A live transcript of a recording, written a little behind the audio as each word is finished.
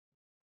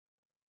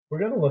We're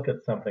going to look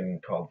at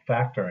something called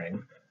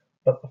factoring,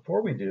 but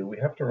before we do, we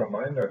have to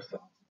remind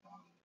ourselves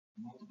about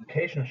a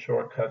multiplication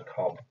shortcut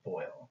called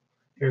FOIL.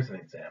 Here's an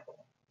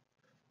example.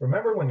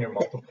 Remember when you're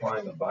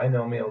multiplying a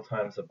binomial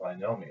times a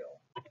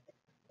binomial,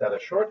 that a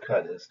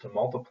shortcut is to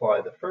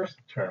multiply the first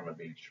term of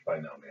each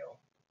binomial,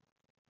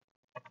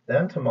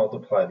 then to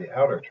multiply the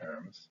outer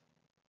terms,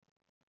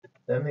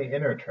 then the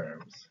inner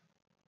terms,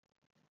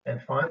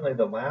 and finally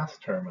the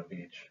last term of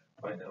each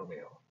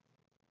binomial.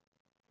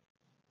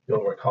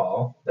 You'll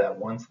recall that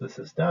once this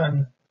is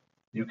done,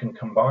 you can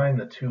combine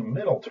the two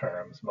middle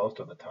terms most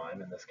of the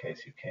time. In this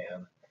case, you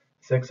can.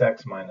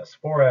 6x minus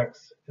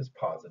 4x is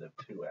positive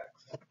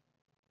 2x.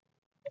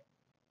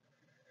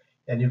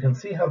 And you can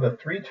see how the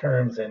three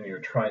terms in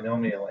your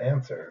trinomial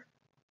answer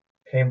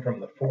came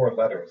from the four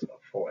letters of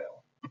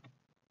FOIL.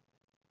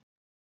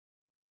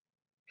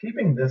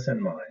 Keeping this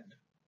in mind,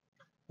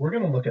 we're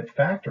going to look at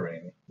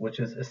factoring, which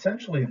is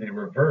essentially the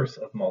reverse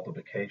of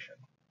multiplication.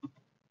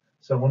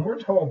 So when we're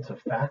told to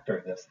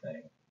factor this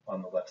thing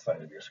on the left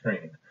side of your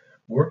screen,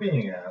 we're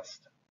being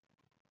asked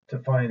to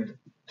find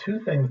two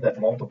things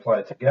that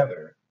multiply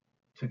together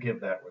to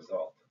give that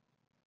result.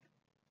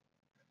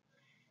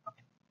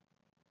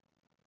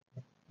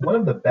 One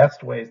of the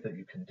best ways that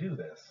you can do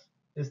this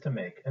is to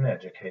make an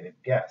educated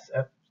guess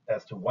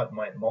as to what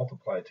might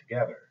multiply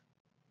together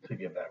to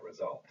give that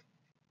result.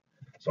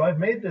 So I've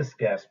made this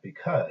guess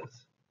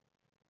because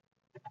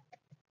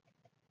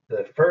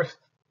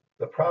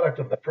the product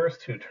of the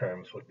first two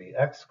terms would be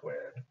x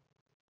squared,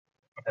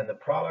 and the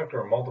product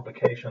or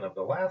multiplication of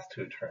the last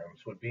two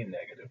terms would be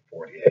negative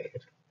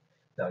 48.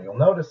 Now you'll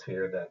notice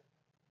here that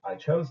I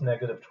chose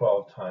negative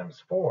 12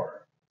 times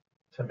 4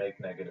 to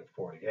make negative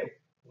 48,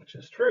 which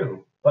is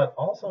true, but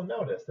also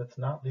notice it's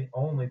not the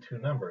only two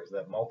numbers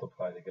that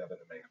multiply together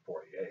to make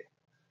 48.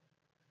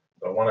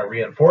 So I want to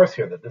reinforce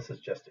here that this is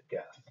just a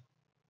guess.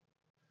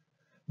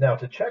 Now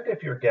to check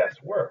if your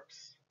guess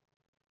works,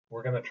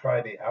 we're going to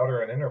try the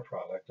outer and inner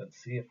product and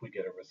see if we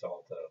get a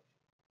result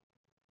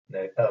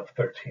of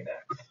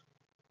 13x.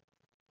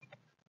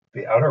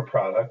 The outer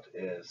product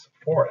is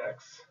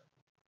 4x.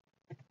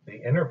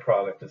 The inner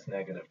product is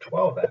negative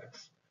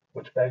 12x,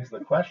 which begs the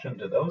question,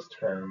 do those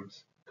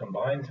terms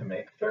combine to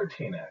make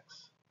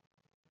 13x?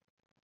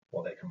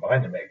 Well, they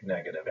combine to make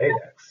negative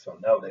 8x, so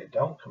no, they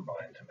don't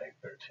combine to make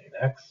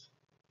 13x.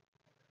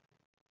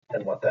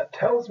 And what that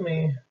tells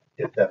me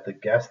is that the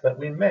guess that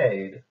we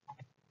made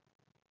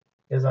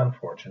is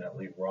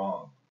unfortunately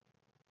wrong.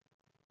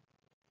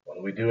 What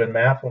do we do in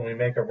math when we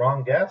make a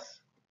wrong guess?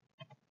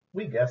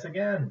 We guess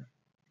again.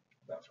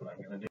 That's what I'm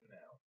going to do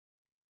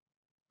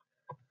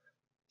now.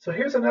 So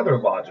here's another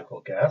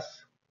logical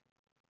guess.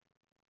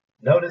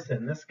 Notice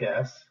in this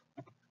guess,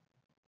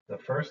 the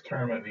first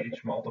term of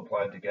each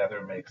multiplied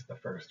together makes the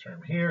first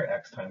term here.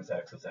 X times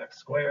x is x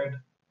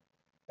squared.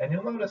 And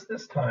you'll notice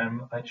this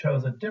time I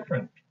chose a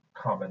different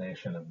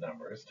combination of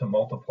numbers to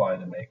multiply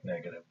to make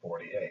negative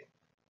 48.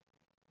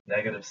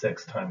 Negative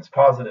 6 times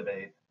positive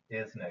 8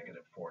 is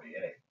negative 48.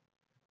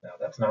 Now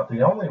that's not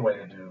the only way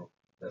to do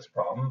this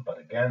problem, but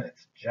again,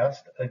 it's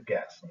just a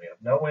guess. And we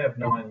have no way of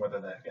knowing whether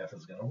that guess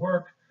is going to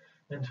work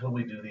until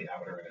we do the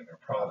outer and inner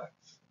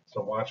products.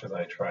 So watch as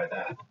I try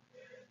that.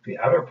 The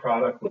outer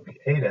product would be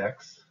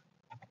 8x.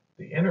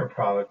 The inner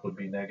product would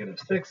be negative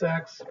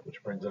 6x,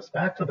 which brings us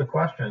back to the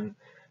question,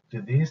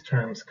 do these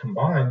terms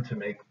combine to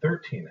make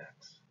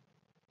 13x?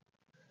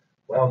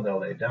 Well, no,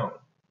 they don't.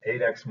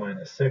 8x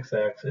minus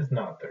 6x is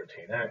not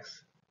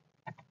 13x.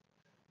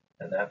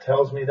 And that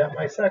tells me that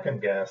my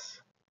second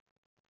guess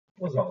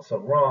was also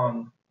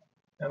wrong,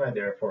 and I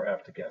therefore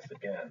have to guess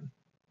again.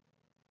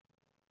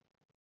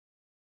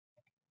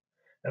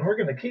 And we're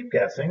going to keep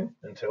guessing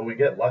until we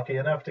get lucky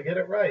enough to get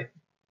it right.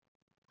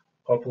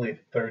 Hopefully the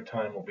third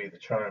time will be the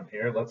charm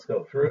here. Let's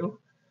go through.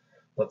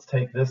 Let's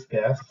take this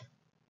guess.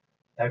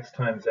 X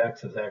times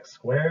x is x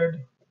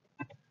squared.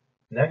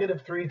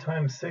 Negative 3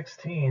 times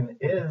 16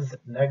 is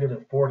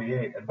negative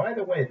 48. And by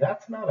the way,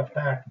 that's not a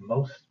fact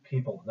most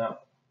people know.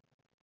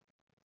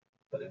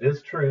 But it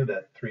is true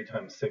that 3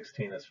 times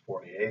 16 is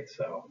 48,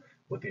 so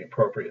with the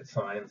appropriate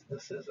signs,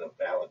 this is a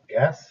valid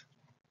guess.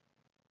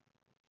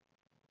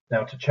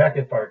 Now to check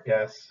if our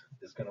guess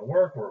is going to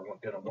work, we're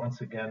going to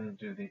once again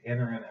do the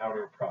inner and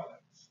outer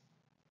products.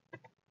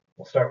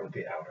 We'll start with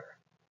the outer.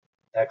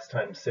 X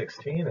times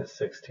 16 is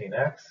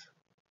 16x.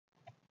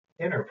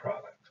 Inner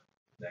product,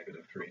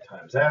 negative 3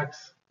 times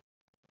x.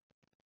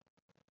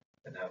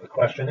 And now the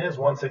question is,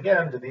 once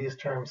again, do these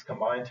terms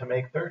combine to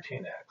make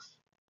 13x?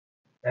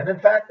 And in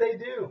fact, they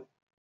do.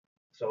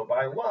 So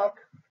by luck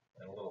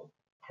and a little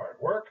hard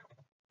work,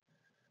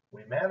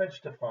 we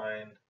managed to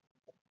find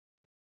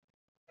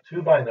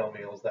two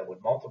binomials that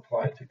would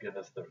multiply to give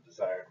us the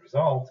desired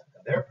result.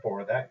 And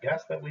therefore, that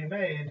guess that we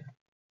made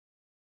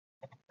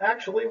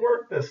actually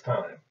worked this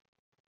time.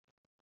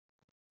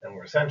 And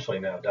we're essentially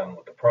now done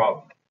with the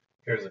problem.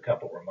 Here's a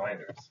couple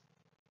reminders.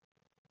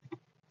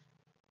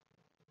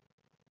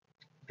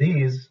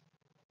 These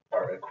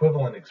are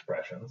equivalent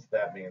expressions.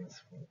 That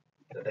means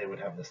that they would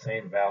have the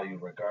same value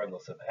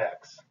regardless of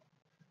x.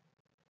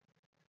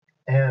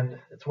 And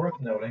it's worth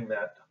noting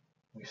that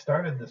we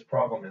started this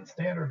problem in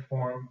standard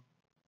form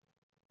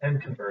and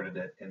converted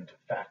it into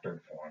factored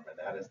form, and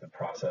that is the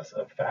process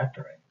of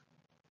factoring.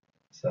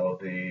 So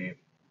the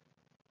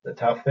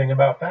tough thing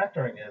about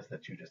factoring is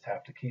that you just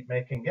have to keep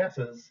making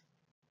guesses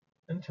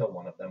until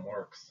one of them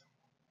works.